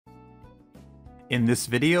In this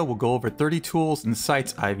video, we'll go over 30 tools and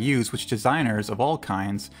sites I've used which designers of all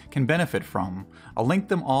kinds can benefit from. I'll link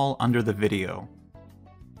them all under the video.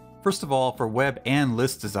 First of all, for web and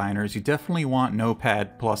list designers, you definitely want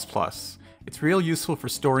Notepad++. It's real useful for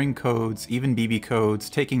storing codes, even BB codes,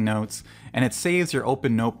 taking notes, and it saves your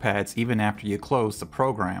open notepads even after you close the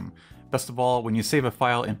program. Best of all, when you save a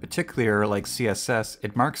file in particular, like CSS,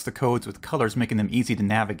 it marks the codes with colors, making them easy to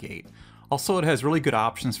navigate. Also, it has really good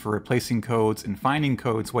options for replacing codes and finding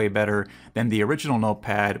codes way better than the original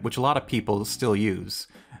Notepad, which a lot of people still use.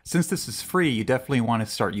 Since this is free, you definitely want to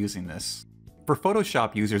start using this. For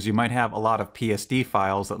Photoshop users, you might have a lot of PSD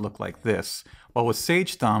files that look like this. While with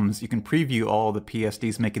Sage Thumbs, you can preview all the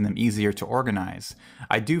PSDs, making them easier to organize.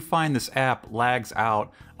 I do find this app lags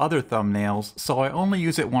out other thumbnails, so I only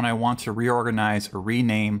use it when I want to reorganize or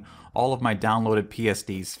rename all of my downloaded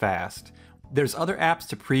PSDs fast. There's other apps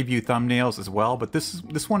to preview thumbnails as well, but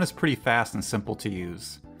this one is pretty fast and simple to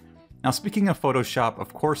use. Now, speaking of Photoshop,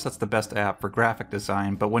 of course that's the best app for graphic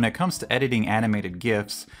design, but when it comes to editing animated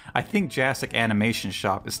GIFs, I think JASC Animation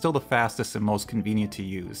Shop is still the fastest and most convenient to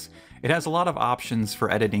use. It has a lot of options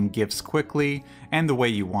for editing GIFs quickly and the way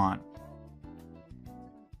you want.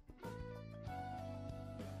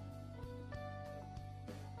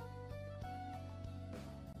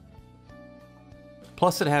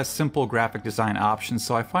 Plus, it has simple graphic design options,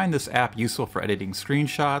 so I find this app useful for editing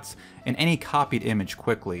screenshots and any copied image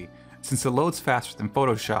quickly. Since it loads faster than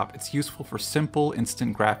Photoshop, it's useful for simple,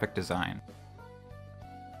 instant graphic design.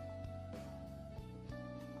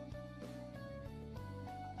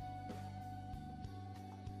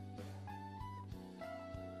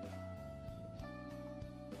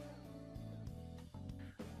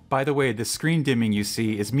 By the way, the screen dimming you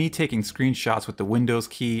see is me taking screenshots with the Windows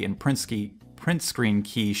key and print screen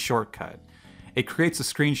key shortcut. It creates a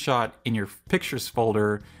screenshot in your pictures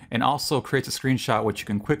folder and also creates a screenshot which you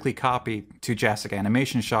can quickly copy to JASC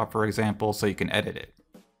Animation Shop, for example, so you can edit it.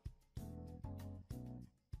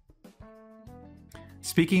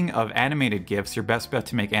 Speaking of animated GIFs, your best bet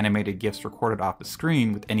to make animated GIFs recorded off the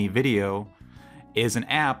screen with any video is an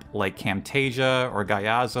app like Camtasia or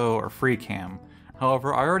Gyazo or FreeCam.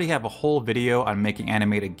 However, I already have a whole video on making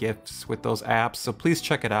animated GIFs with those apps, so please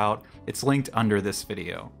check it out. It's linked under this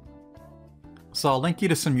video. So I'll link you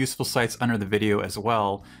to some useful sites under the video as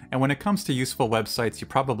well, and when it comes to useful websites, you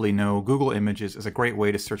probably know Google Images is a great way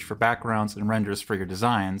to search for backgrounds and renders for your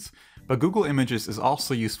designs, but Google Images is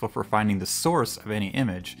also useful for finding the source of any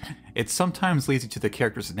image. It sometimes leads you to the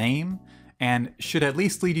character's name, and should at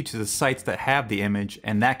least lead you to the sites that have the image,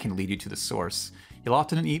 and that can lead you to the source. You'll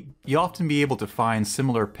often be able to find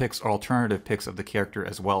similar pics or alternative pics of the character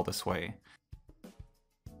as well this way.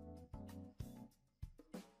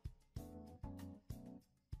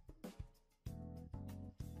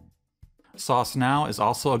 Sauce Now is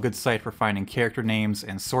also a good site for finding character names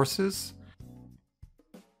and sources.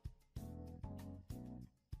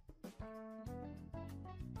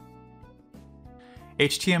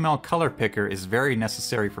 HTML Color Picker is very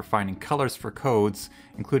necessary for finding colors for codes,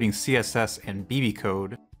 including CSS and BB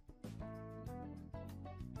code.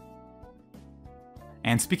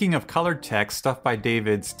 And speaking of colored text, Stuff by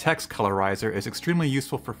David's Text Colorizer is extremely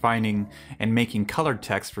useful for finding and making colored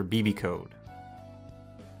text for BB code.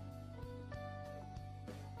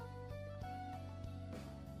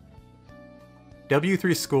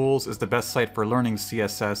 W3 Schools is the best site for learning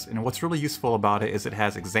CSS, and what's really useful about it is it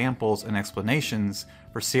has examples and explanations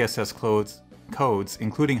for CSS codes,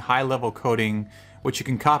 including high-level coding, which you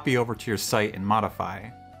can copy over to your site and modify.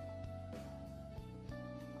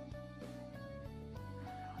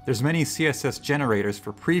 There's many CSS generators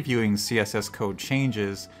for previewing CSS code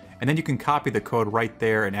changes, and then you can copy the code right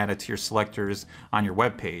there and add it to your selectors on your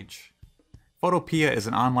web page. Photopea is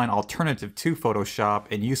an online alternative to Photoshop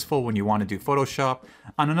and useful when you want to do Photoshop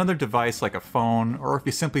on another device like a phone, or if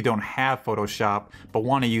you simply don't have Photoshop but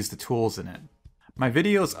want to use the tools in it. My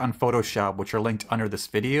videos on Photoshop, which are linked under this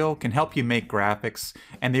video, can help you make graphics,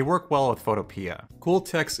 and they work well with Photopea.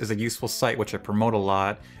 Cooltext is a useful site which I promote a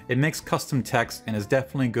lot. It makes custom text and is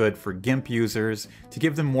definitely good for GIMP users to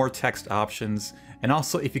give them more text options. And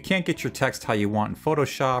also, if you can't get your text how you want in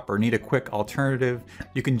Photoshop or need a quick alternative,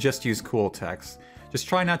 you can just use Cooltext. Just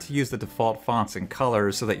try not to use the default fonts and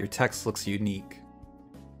colors so that your text looks unique.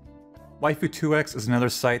 Waifu2x is another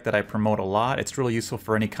site that I promote a lot. It's really useful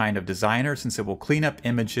for any kind of designer since it will clean up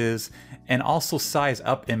images and also size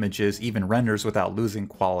up images, even renders, without losing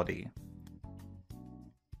quality.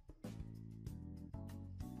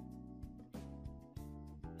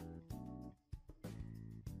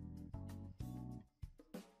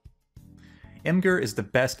 Imgur is the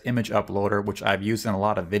best image uploader, which I've used in a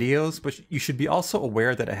lot of videos, but you should be also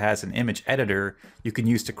aware that it has an image editor you can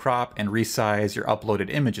use to crop and resize your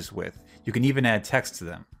uploaded images with. You can even add text to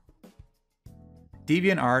them.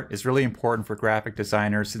 DeviantArt is really important for graphic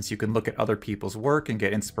designers since you can look at other people's work and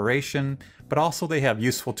get inspiration, but also they have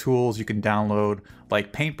useful tools you can download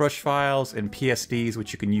like paintbrush files and PSDs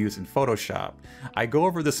which you can use in Photoshop. I go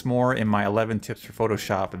over this more in my 11 tips for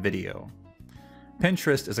Photoshop video.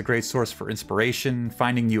 Pinterest is a great source for inspiration,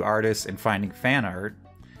 finding new artists, and finding fan art.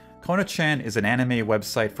 Zerochan is an anime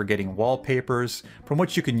website for getting wallpapers from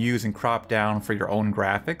which you can use and crop down for your own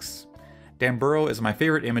graphics. Danbooru is my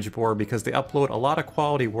favorite image board because they upload a lot of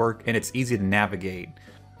quality work and it's easy to navigate.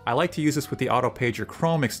 I like to use this with the Autopager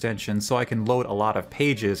Chrome extension so I can load a lot of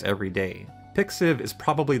pages every day. Pixiv is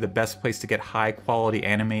probably the best place to get high quality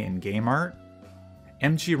anime and game art.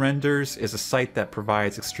 MG Renders is a site that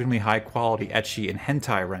provides extremely high quality ecchi and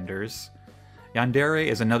hentai renders. Yandere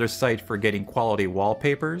is another site for getting quality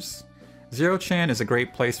wallpapers. Zerochan is a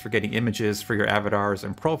great place for getting images for your avatars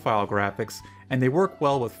and profile graphics, and they work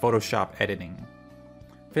well with Photoshop editing.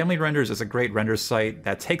 Family Renders is a great render site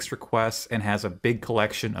that takes requests and has a big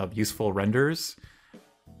collection of useful renders.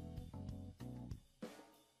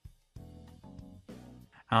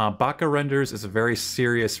 Baka Renders is a very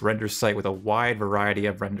serious render site with a wide variety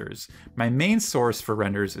of renders. My main source for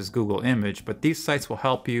renders is Google Image, but these sites will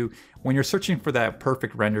help you when you're searching for that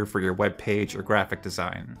perfect render for your web page or graphic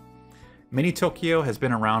design. Minitokyo has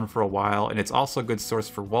been around for a while, and it's also a good source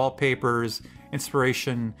for wallpapers,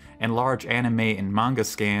 inspiration, and large anime and manga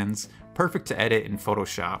scans, perfect to edit in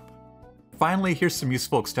Photoshop. Finally, here's some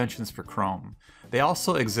useful extensions for Chrome. They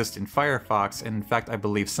also exist in Firefox, and in fact I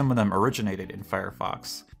believe some of them originated in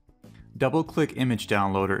Firefox. Double-click image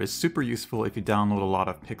downloader is super useful if you download a lot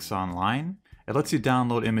of pics online. It lets you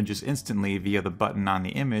download images instantly via the button on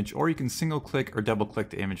the image, or you can single-click or double-click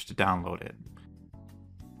the image to download it.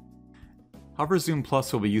 Hover Zoom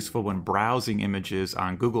Plus will be useful when browsing images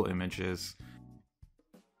on Google Images.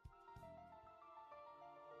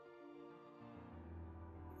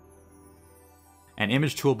 An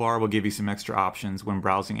image toolbar will give you some extra options when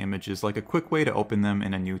browsing images, like a quick way to open them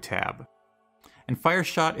in a new tab. And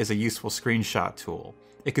Fireshot is a useful screenshot tool.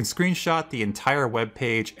 It can screenshot the entire web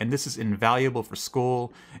page, and this is invaluable for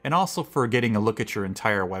school and also for getting a look at your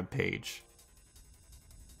entire web page.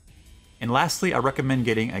 And lastly, I recommend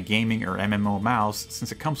getting a gaming or MMO mouse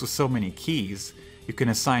since it comes with so many keys. You can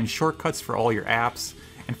assign shortcuts for all your apps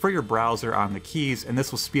and for your browser on the keys, and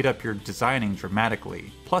this will speed up your designing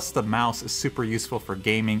dramatically. Plus, the mouse is super useful for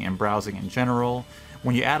gaming and browsing in general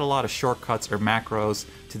when you add a lot of shortcuts or macros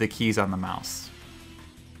to the keys on the mouse.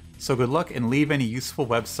 So good luck, and leave any useful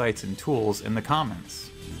websites and tools in the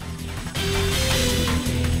comments.